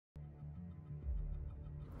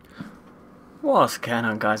What's going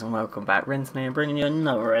on, guys, and welcome back. Rinse here, bringing you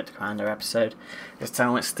another Red Commander episode. This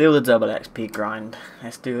time it's still the double XP grind.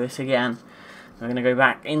 Let's do this again. We're going to go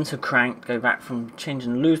back into Cranked, go back from change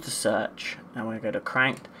and lose to search, and we're going to go to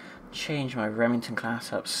Cranked, change my Remington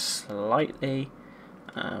class up slightly.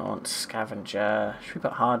 I want Scavenger. Should we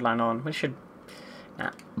put Hardline on? We should.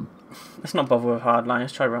 Nah. Let's not bother with Hardline,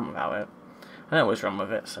 let's try to run without it. I don't always run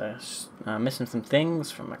with it, so missing some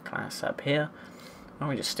things from my class up here. Why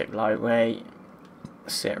don't we just stick lightweight,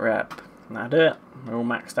 sit rep, and that'll do it. We're all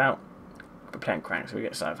maxed out. We're playing Crank, so we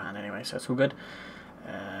get side of hand anyway, so it's all good.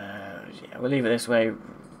 Yeah, we'll leave it this way.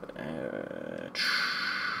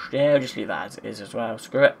 Yeah, we'll just leave that as it is as well.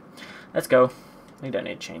 Screw it. Let's go. We don't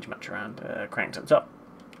need to change much around. Crank's up top.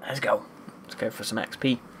 Let's go. Let's go for some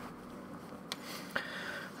XP.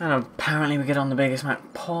 And apparently we get on the biggest map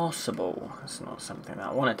possible. That's not something that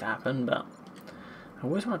I wanted to happen, but I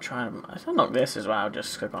always want to try and unlock this as well.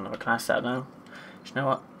 Just click on the class set now. You know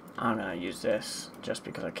what? I'm going to use this just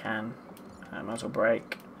because I can. Muzzle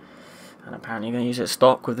Break. And apparently you're going to use it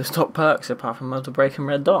stock with the stock perks apart from Muzzle Break and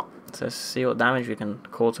Red Dot. So let's see what damage we can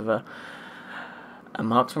cause with a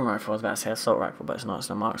marksman rifle. I was about to say assault rifle, but it's not. It's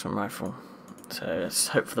a marksman rifle. So let's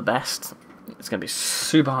hope for the best. It's going to be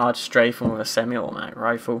super hard to strafe with a semi-automatic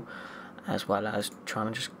rifle, as well as trying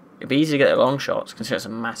to just... It'd be easy to get the long shots, considering it's a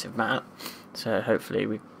massive map. So hopefully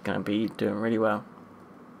we're going to be doing really well.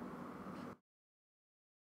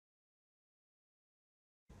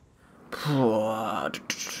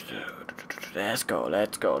 Let's go,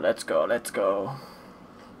 let's go, let's go, let's go.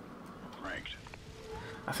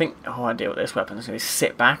 I think how I deal with this weapon is going to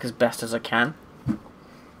sit back as best as I can.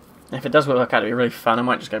 If it does work out to be really fun, I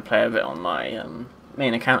might just go play a bit on my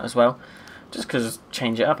main account as well. Just because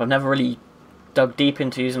change it up. I've never really dug deep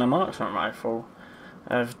into using a marksman rifle.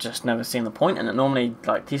 I've just never seen the point in it. Normally,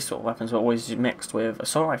 like, these sort of weapons are always mixed with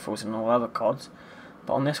assault rifles and all other CODs.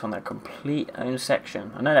 But on this one, they're complete own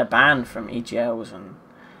section. I know they're banned from EGLs and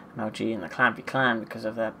MLG and the Clan v Clan because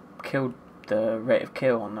of the rate of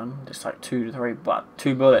kill on them. Just like 2 to 3, but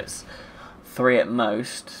 2 bullets. 3 at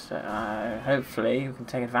most. So, hopefully we can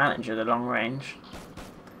take advantage of the long range.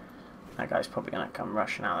 That guy's probably going to come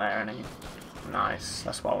rushing out there, isn't he? Nice,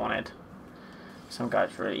 that's what I wanted. Some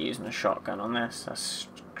guy's really using a shotgun on this. That's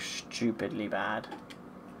stupidly bad.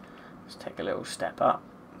 Let's take a little step up.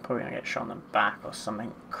 Probably going to get shot in the back or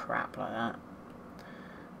something crap like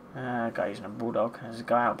that. Guy using a bulldog. There's a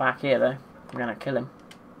guy out back here though. I'm going to kill him.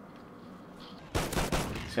 So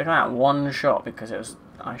look at that one shot because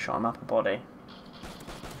I shot him up a body.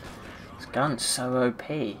 This gun's so OP.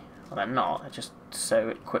 Well, they're not. They're just so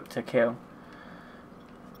equipped to kill.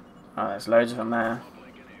 Oh, there's loads of them there.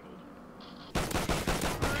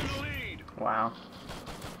 Wow.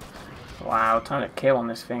 Wow, time to kill on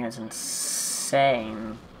this thing is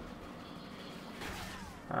insane.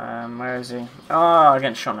 Where is he? Oh,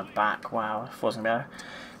 getting shot in the back. Wow, I wasn't better.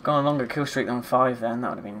 Gone a longer kill streak than 5 then. That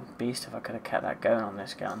would have been beast if I could have kept that going on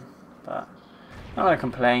this gun. But not gonna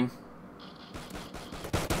complain.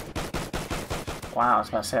 Wow, I was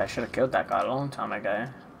about to say I should have killed that guy a long time ago.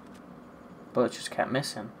 Bullets just kept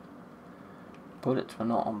missing. Bullets were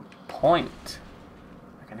not on point.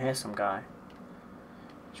 I can hear some guy.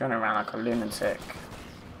 He's running around like a lunatic.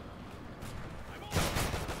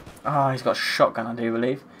 Oh, he's got a shotgun, I do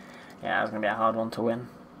believe. Yeah, it's going to be a hard one to win.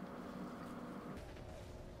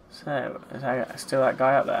 So, is that still that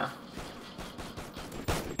guy up there?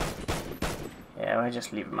 Yeah, we'll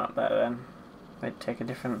just leave him up there then. We'd take a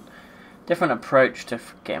different approach to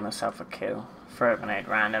getting myself a kill. Throw a grenade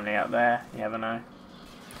randomly up there, you never know.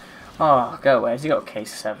 Oh, go away. Has he got a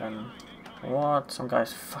K7? What? Some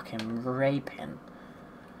guy's fucking raping.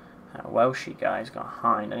 That Welshie guy's got a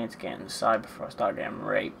hind. I need to get inside before I start getting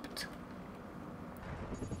raped.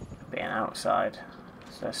 Being outside.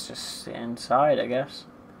 So let's just sit inside, I guess.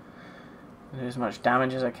 Do as much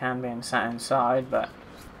damage as I can being sat inside, but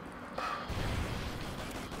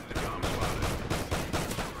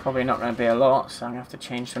probably not going to be a lot, so I'm going to have to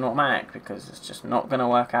change to an automatic because it's just not going to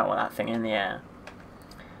work out with that thing in the air.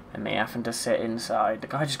 And me having to sit inside. The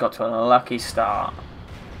guy just got to a lucky start.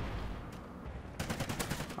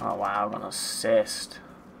 Oh wow, I got an assist.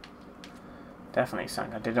 Definitely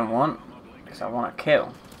something I didn't want, because I want a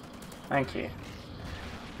kill. Thank you.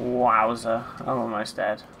 Wowzer, I'm almost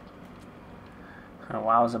dead.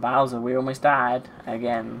 Wowzer Bowser, we almost died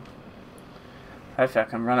again. Hopefully I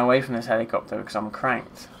can run away from this helicopter because I'm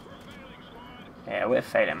cranked. Yeah, we're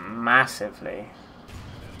failing massively.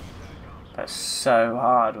 That's so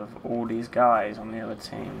hard with all these guys on the other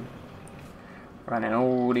team. Running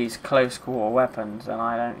all these close quarter weapons and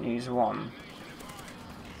I don't use one.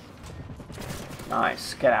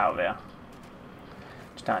 Nice, get out of here.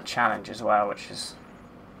 Just done a challenge as well, which is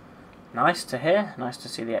nice to hear. Nice to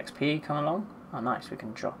see the XP come along. Oh, nice. We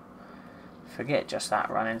can drop. Forget just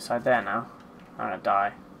that run inside there now. I'm gonna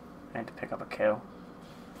die. I need to pick up a kill.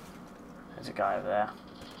 There's a guy over there.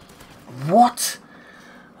 What?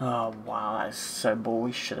 Oh wow, that is so bull.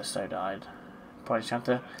 We should have so died. Probably just have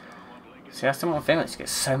to. See, that's the one thing. Let's get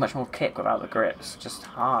so much more kick without the grips. Just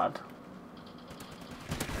hard.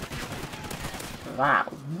 That.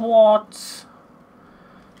 What?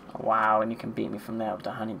 Oh, wow, and you can beat me from there with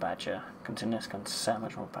the honey badger. Continue this gun's so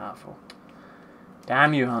much more powerful.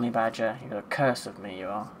 Damn you, honey badger. You're a curse of me, you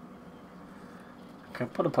are. I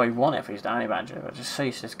could probably want it if he's the honey badger, but just so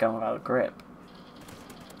used to this gun without a grip.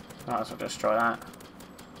 Might as well destroy that.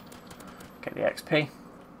 Get the XP.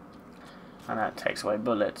 And that takes away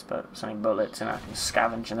bullets, but it's only bullets and I can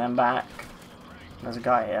scavenge them back. There's a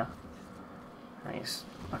guy here. And he's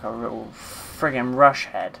like a real friggin' rush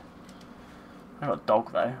head. I got a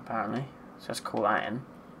dog though, apparently. So let's call that in.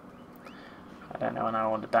 I don't know when I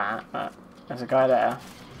ordered that, but there's a guy there.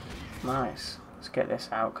 Nice. Let's get this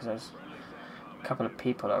out because there's a couple of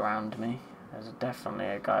people around me. There's definitely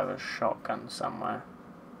a guy with a shotgun somewhere.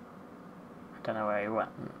 I don't know where he went,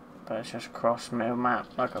 but it's just across middle map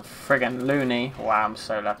like a friggin' loony. Wow, I'm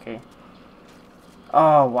so lucky.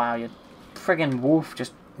 Oh wow, your friggin' wolf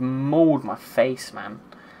just mauled my face, man.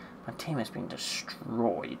 My team has been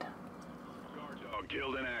destroyed. Guard dog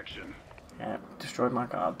killed in action. Yeah, destroyed my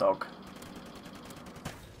guard dog.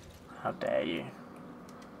 How dare you?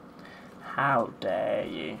 How dare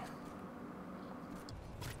you?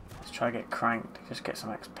 Let's try to get cranked, just get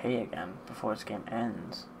some XP again before this game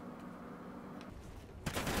ends.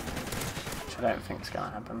 Which I don't think is going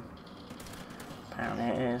to happen. Apparently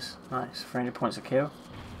it is. Nice, 300 points a kill.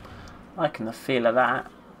 Liking the feel of that.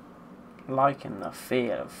 Liking the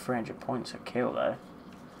feel of 300 points a kill though.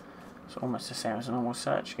 It's almost the same as a normal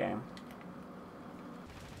search game.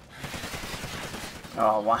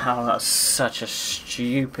 Oh wow, that's such a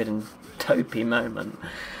stupid and dopey moment.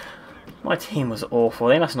 My team was awful.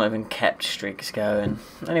 They must not have even kept streaks going.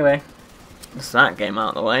 Anyway, that's that game out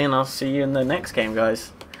of the way, and I'll see you in the next game,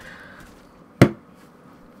 guys.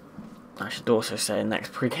 I should also say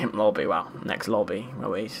next pre-game lobby, well, next lobby, where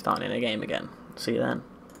we're starting a game again. See you then.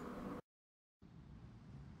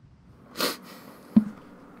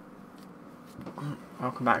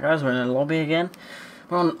 Welcome back, guys. We're in a lobby again.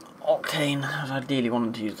 We're on Octane. I was ideally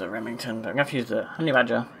wanted to use the Remington, but I'm going to have to use the Honey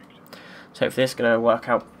Badger. So if this is going to work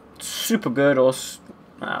out super good, or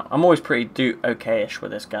I'm always pretty okay-ish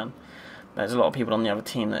with this gun. But there's a lot of people on the other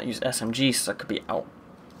team that use SMGs, so I could be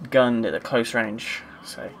outgunned at a close range.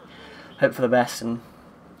 So hope for the best and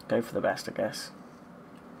go for the best, I guess.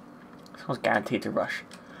 Someone's guaranteed to rush.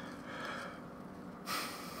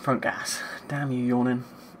 Front gas. Damn you, yawning.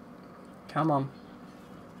 Come on.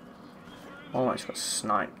 Almost got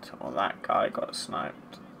sniped. Or that guy got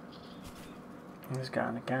sniped. There's a guy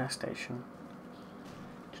in the gas station.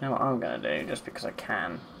 Do you know what I'm going to do? Just because I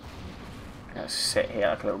can. I'm going to sit here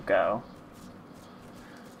like a little girl.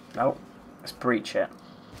 Nope. Let's breach it.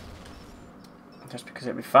 Just because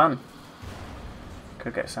it'd be fun.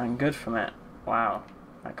 Could get something good from it. Wow.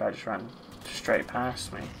 That guy just ran straight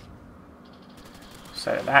past me.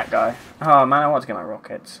 So did that guy. Oh man, I want to get my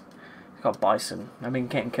rockets. He's got a bison. I've been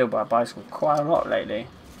getting killed by a bison quite a lot lately.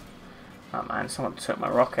 Oh man, someone took my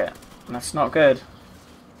rocket. And that's not good.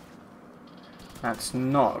 That's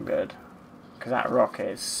not good. Because that rocket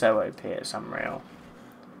is so OP, it's unreal.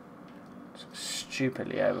 It's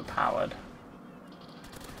stupidly overpowered.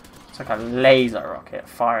 It's like a laser rocket.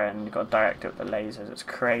 Fire and you've got to direct it with the lasers. It's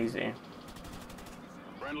crazy.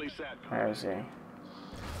 Where is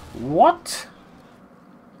he? What?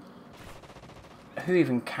 Who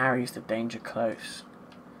even carries the danger close?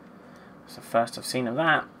 It's the first I've seen of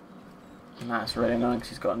that. And that's really annoying because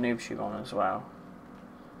he's got a noob shoe on as well.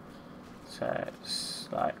 So it's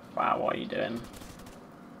like, wow, what are you doing?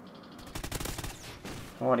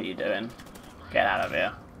 What are you doing? Get out of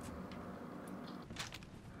here.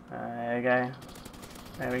 There we go.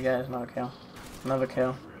 There we go, there's another kill. Another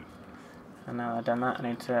kill. And now I've done that, I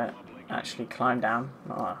need to actually climb down.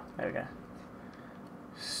 Oh, there we go.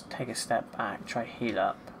 Just take a step back, try heal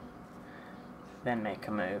up. Then make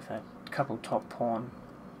a move. A couple top pawn.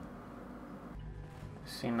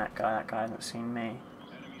 Seen that guy hasn't seen me.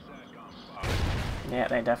 Yeah,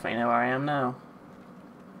 they definitely know where I am now.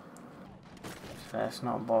 So let's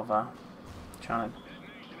not bother. Trying to...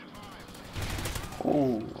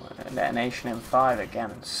 Ooh, detonation in 5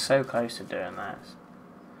 again. So close to doing that.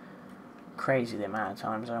 Crazy the amount of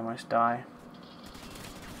times I almost die.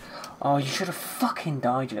 Oh, you should have fucking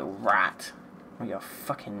died, you little rat. Oh, you're a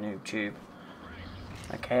fucking noob tube.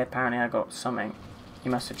 Okay, apparently I got something. He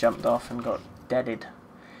must have jumped off and got deaded.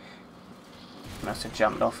 He must have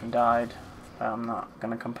jumped off and died. But I'm not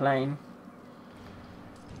going to complain.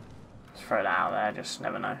 Let's throw that out there, just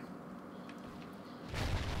never know.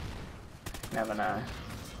 Never know.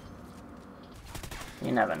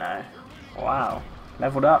 You never know. Wow.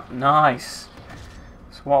 Leveled up? Nice.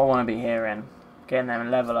 That's what I want to be hearing. Getting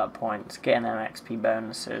them level up points, getting them XP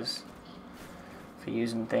bonuses for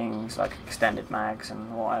using things like extended mags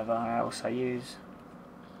and whatever else I use.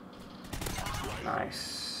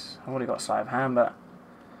 Nice. I've already got sleight of hand, but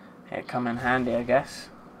it come in handy, I guess,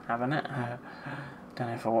 having it.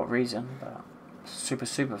 Don't know for what reason, but super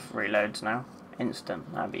reloads now.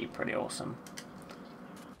 Instant. That'd be pretty awesome.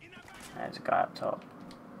 There's a guy up top.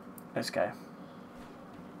 Let's go.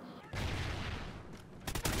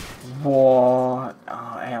 What?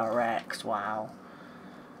 Oh, ARX, wow.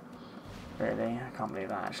 Really? I can't believe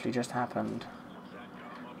that actually just happened.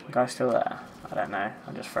 The guy's still there? I don't know.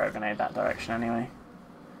 I'll just throw a grenade that direction anyway.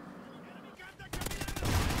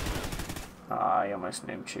 Ah, he almost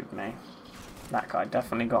noob tubed me. That guy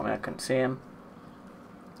definitely got me, I couldn't see him.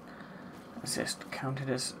 Assist counted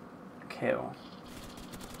as a kill.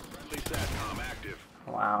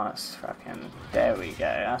 Wow, that's fucking... There we go,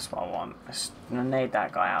 that's what I want. Let's grenade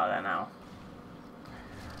that guy out of there now.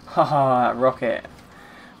 Haha, that rocket.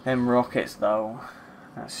 Them rockets though.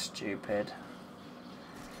 That's stupid.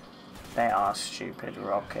 They are stupid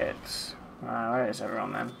rockets. Where is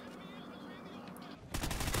everyone then?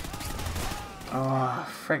 Oh,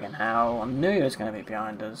 friggin' hell. I knew he was going to be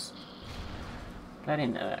behind us. Bloody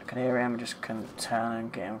knew it. Could hear him, just couldn't turn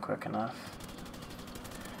and get him quick enough.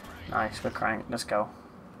 Nice, we're cranked. Let's go.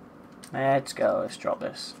 Let's go. Let's drop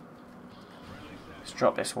this. Let's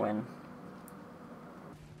drop this win.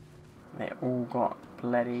 They all got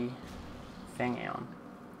bloody thingy on.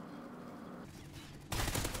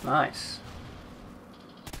 Nice.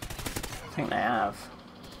 I think they have.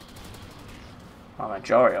 Well, the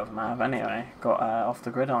majority of them have anyway. Got off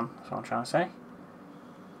the grid on, that's what I'm trying to say.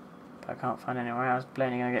 But I can't find anywhere else.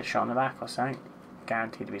 Blatantly going to get shot in the back or something.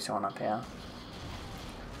 Guaranteed to be someone up here.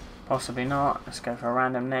 Possibly not. Let's go for a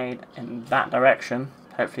random nade in that direction.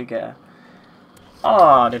 Hopefully get a...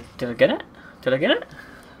 Oh, did I get it? Did I get it?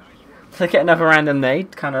 Did I get another random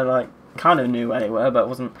nade? Kind of knew where they were, but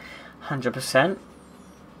wasn't 100%.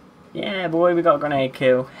 Yeah, boy, we got a grenade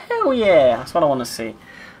kill. Hell yeah, that's what I want to see.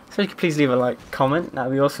 So if you could please leave a like, comment, that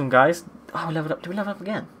would be awesome, guys. Oh, we leveled up. Did we level up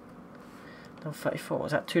again? Level 34.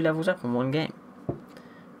 Was that 2 levels up in one game?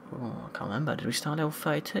 Oh, I can't remember. Did we start level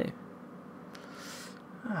 32?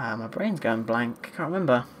 Ah, my brain's going blank. I can't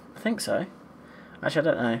remember. I think so. Actually,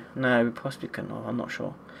 I don't know. No, we possibly couldn't have. I'm not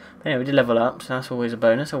sure. But anyway, we did level up, so that's always a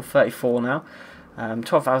bonus. Level 34 now.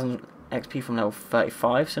 12,000 XP from level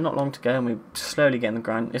 35, so not long to go, and we're slowly getting the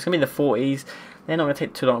grind. It's going to be the 40s. They're not going to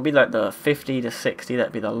take too long. It'll be like the 50 to 60.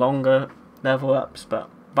 That'd be the longer level ups, but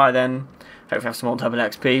by then, hopefully have some more double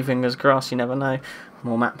XP. Fingers crossed, you never know.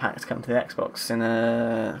 More map packs come to the Xbox in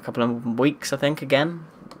a couple of weeks, I think, again.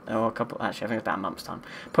 Or a couple, actually, I think it's about a month's time.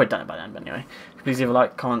 Probably done it by then, but anyway. Please leave a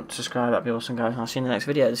like, comment, subscribe, that'd be awesome, guys. I'll see you in the next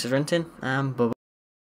video. This is Rintin, and bye-bye.